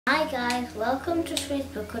Hi guys, welcome to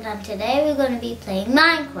Facebook, and today we're going to be playing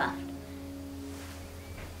Minecraft.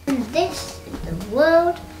 And this is the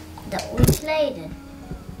world that we played in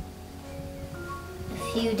a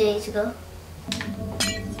few days ago.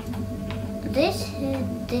 This here,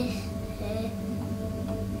 then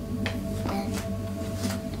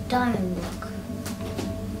the diamond block.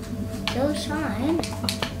 Still shine.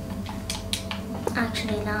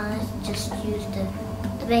 Actually, now let's just use the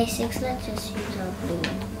basics. Let's just use our blue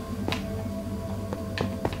one.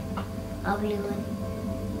 Our blue one.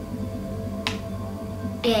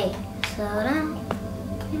 Yay. So now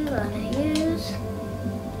we're gonna use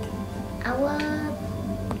our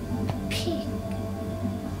pickaxe.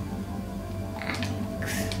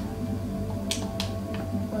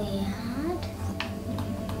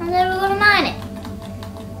 And then we're gonna mine it.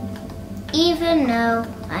 Even though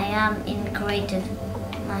I am in creative.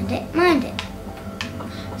 Mind it.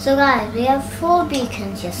 So guys, we have 4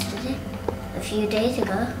 beacons yesterday, a few days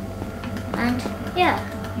ago. And yeah,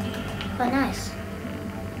 quite nice.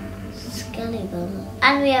 Skelly bow.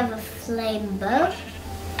 And we have a flame bow.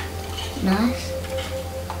 Nice.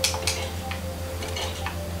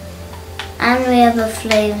 And we have a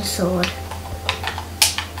flame sword.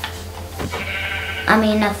 I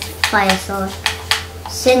mean a fire sword.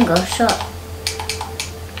 Single shot.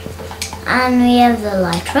 And we have the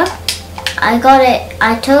lighter. I got it.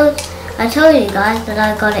 I told you guys that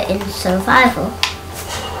I got it in survival.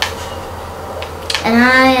 And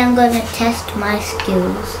I am going to test my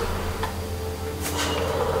skills.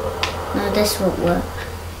 No, this won't work.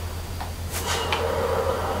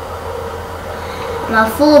 My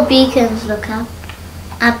 4 beacons look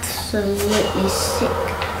absolutely sick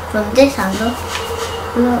from this angle.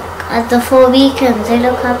 Look at the 4 beacons, they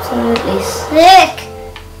look absolutely sick.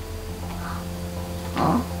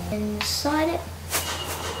 Oh, inside it.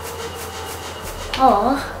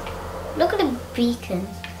 Oh, look at the beacons.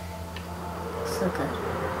 So good.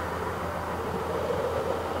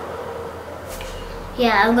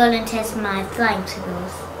 Yeah, I'm going to test my flying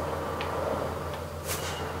skills.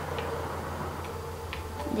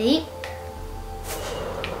 Leap.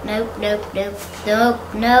 Nope.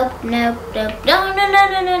 No.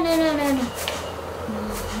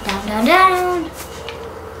 Down.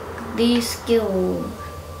 These skills.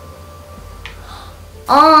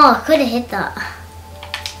 Oh, I could have hit that.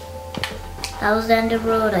 That was the end of the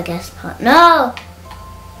road, I guess. No!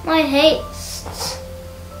 My haste.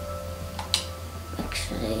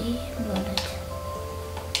 Actually,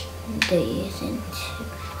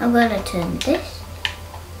 I'm going to turn this.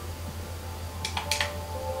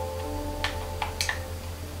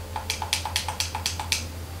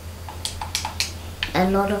 A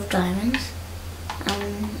lot of diamonds.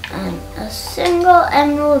 And a single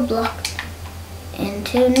emerald block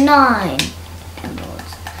into 9 emeralds.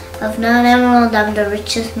 Of 9 emeralds, I'm the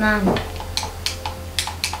richest man.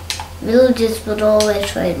 Villagers would always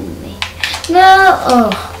trade with me. No!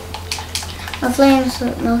 Oh! My flame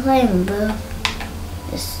bow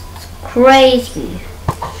is crazy.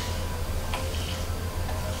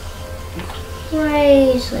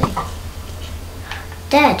 Crazy.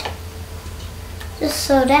 Dead. Just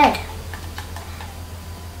so dead.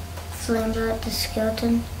 Flame bow at the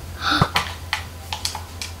skeleton.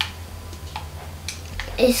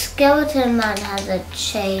 A skeleton man has a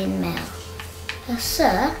chainmail. Yes,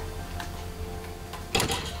 sir.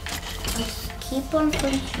 Let's keep on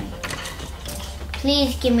punching.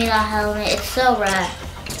 Please give me that helmet. It's so rare.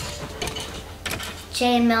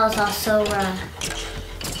 Chainmails are so rare.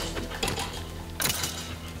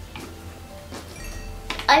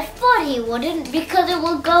 I thought he wouldn't because it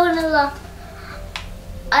will go in a lot.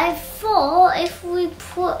 I thought if we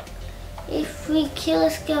kill a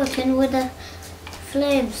skeleton with a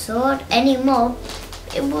flame sword anymore,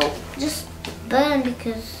 it will just burn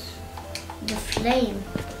because the flame.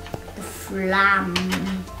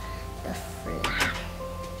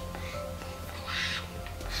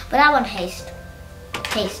 But I want haste.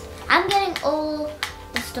 I'm getting all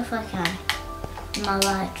the stuff I can. My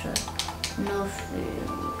lighter. Nothing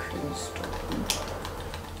can stop me.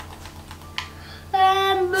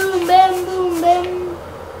 Bam, boom.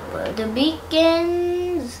 But the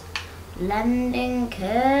beacons landing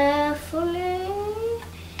carefully.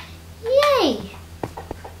 Yay!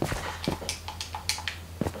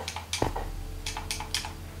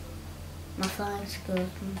 My flying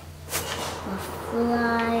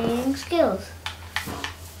skills.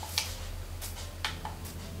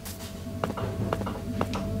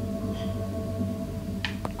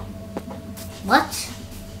 What?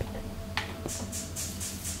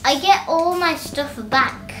 I get all my stuff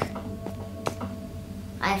back.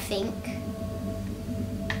 I think.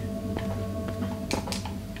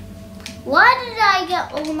 Why did I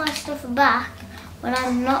get all my stuff back when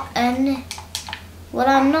I'm not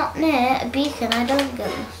near a beacon? I don't get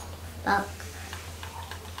my stuff back.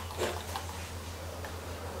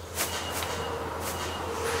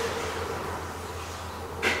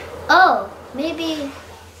 Oh, maybe it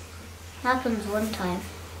happens one time.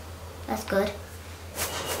 That's good.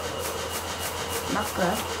 Not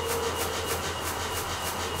good.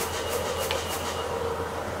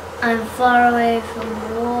 I'm far away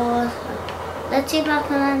from water. Let's see if I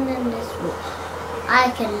can land in this water.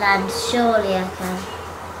 I can land, surely I can.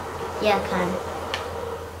 Yeah, I can.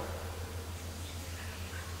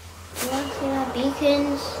 Do I see my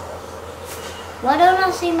beacons? Why don't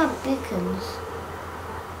I see my beacons?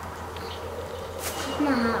 This is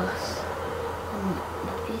my house. And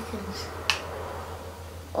my beacons.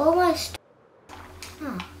 All my stuff.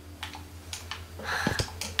 Oh.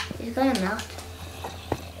 It's gonna melt.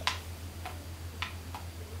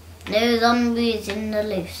 No zombies in the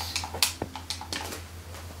loose.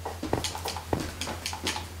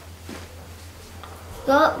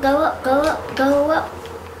 Go up, go up, go up, go up.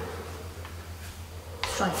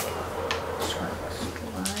 Strike. Strike,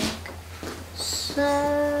 strike.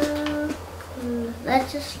 So cool.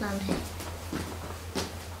 Let's just land here.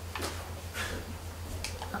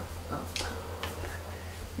 Up, up, up.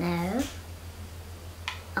 No.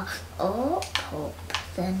 Up, up, up.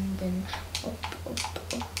 Then up, up,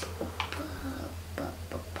 up.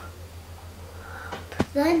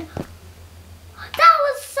 Then that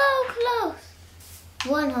was so close.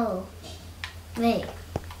 One hole. Wait.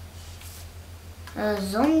 A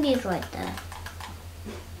zombie's right there.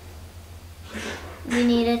 We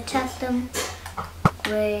need to attack them.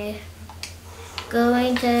 We're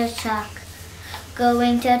going to attack.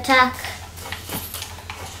 Going to attack.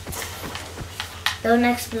 Don't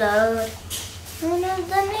explode. Oh no,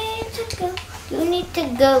 they need to go. You need to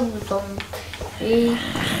go, zombie.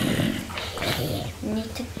 You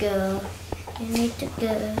need to go. You need to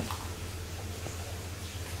go.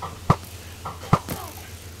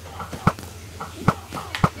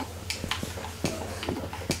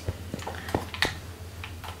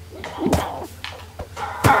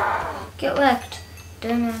 Get wrecked.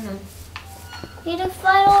 No. Need to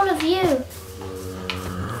fight all of you.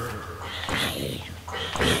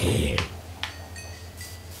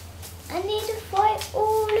 I need to fight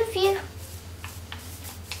all of you.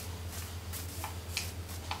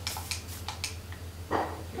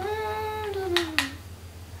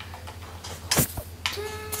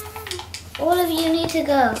 All of you need to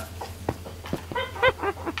go.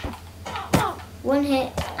 One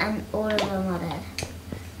hit and all of them are dead.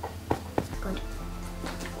 Good.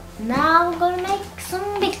 Now I'm gonna make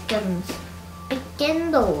some beacons.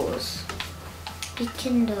 Beacons.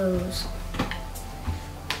 Beacons.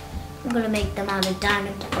 I'm gonna make them out of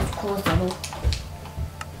diamond, of course I will.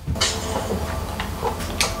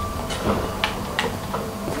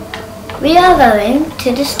 We are going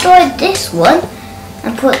to destroy this one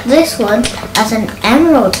and put this one as an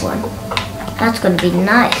emerald one. That's gonna be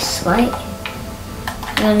nice, right?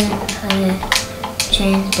 I'm gonna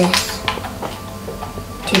change this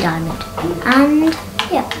to diamond. And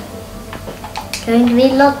yeah, going to be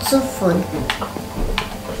lots of fun.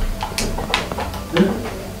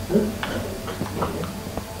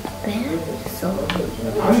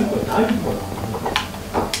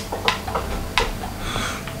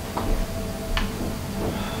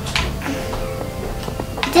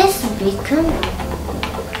 This beacon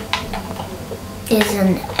is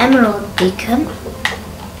an emerald beacon.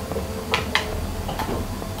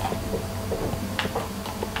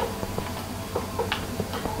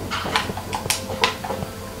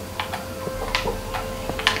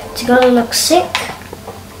 It's gonna look sick.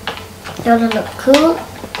 It's gonna look cool.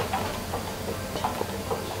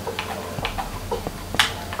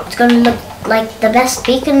 It's gonna look like the best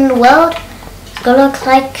beacon in the world. It's gonna look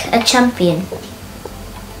like a champion.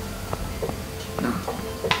 No.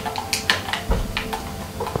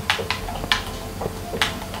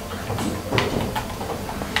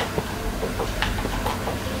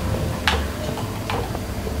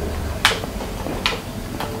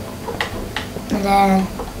 And then,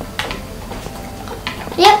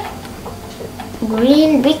 yep,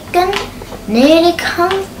 green beacon nearly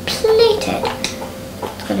completed.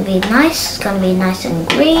 It's going to be nice. It's going to be nice and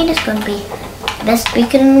green. It's going to be the best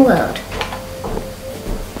beacon in the world.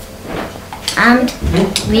 And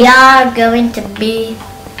we are going to be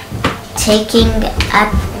taking a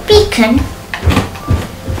beacon,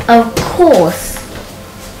 of course.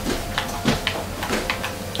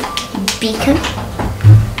 Beacon.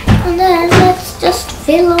 And then let's just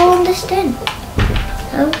fill all this in.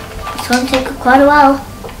 So it's going to take quite a while.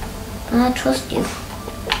 I trust you.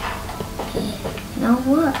 Okay, now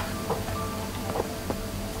what?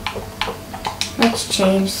 Let's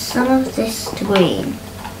change some of this to green,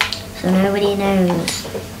 so nobody knows.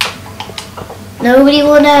 Nobody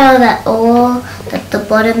will know that the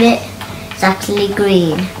bottom bit is actually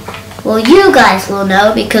green. Well, you guys will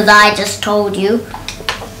know because I just told you.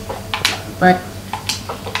 But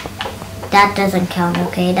that doesn't count,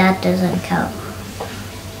 okay? That doesn't count.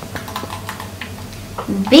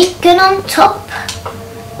 Beacon on top.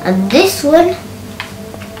 And this one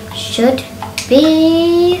should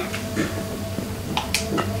be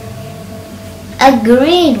a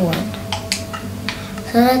green one.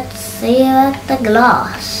 So let's see at the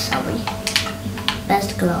glass, shall we? Where's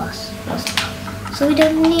the glass? So we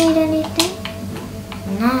don't need anything.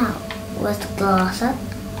 Now, where's the glass at?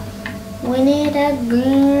 We need a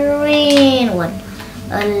green one.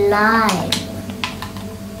 A lime one.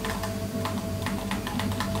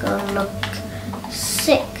 Gonna look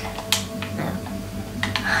sick. No.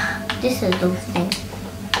 This is the thing.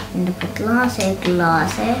 I'm gonna put glass here.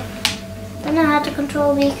 Don't know how to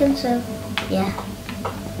control beacon, so yeah.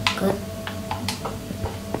 Good.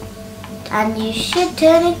 And you should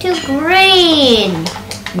turn it to green.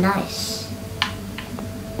 Nice.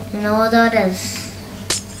 And all the others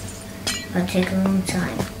will take a long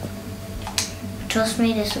time. Trust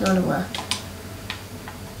me, this is gonna work.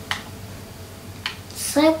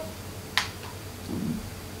 So,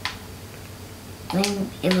 I mean,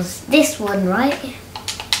 it was this one, right?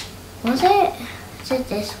 Was it? Is it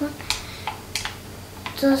this one?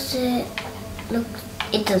 Does it look?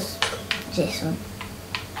 It does. This one.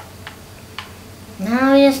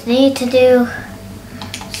 Now we just need to do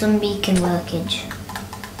some beacon workage.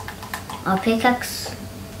 Our pickaxe,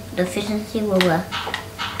 the efficiency will work.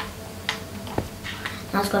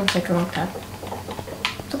 Now it's going to take a long time.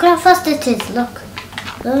 Look how fast it is, look.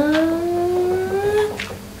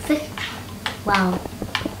 Wow.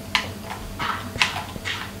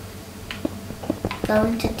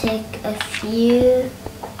 Going to take a few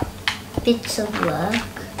bits of work.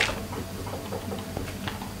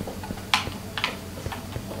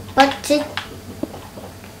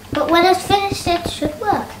 But when it's finished, it should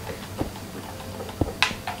work.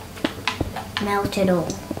 Melt it all.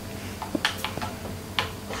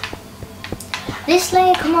 This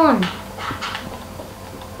layer, come on.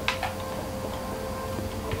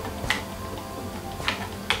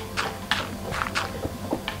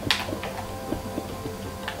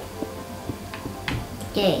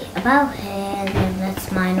 Okay, about here, and then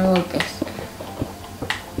let's mine all this.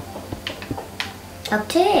 Up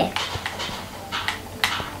to here.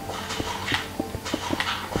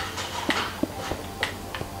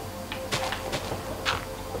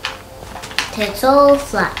 It's all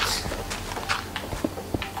flat.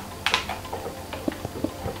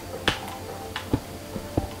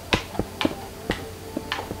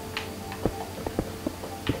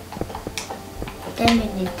 Then we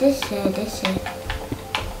need this here, this here.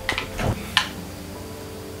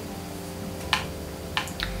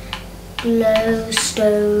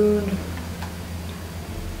 Glowstone.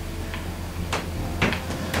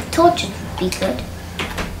 Torch would be good.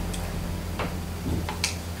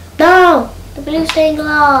 No! The blue stained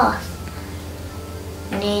glass.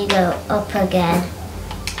 We need to go up again.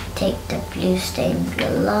 Take the blue stained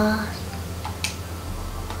glass.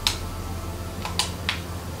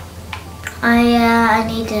 I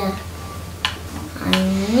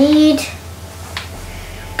need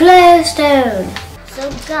glowstone.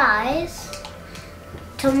 So guys,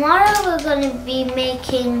 tomorrow we're going to be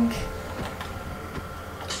making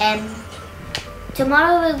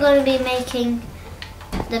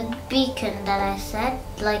the beacon that I said,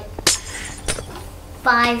 like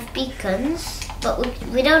 5 beacons, but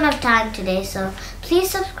we don't have time today, so please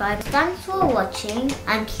subscribe. Thanks for watching,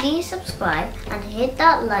 and please subscribe and hit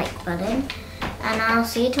that like button, and I'll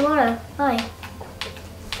see you tomorrow. Bye.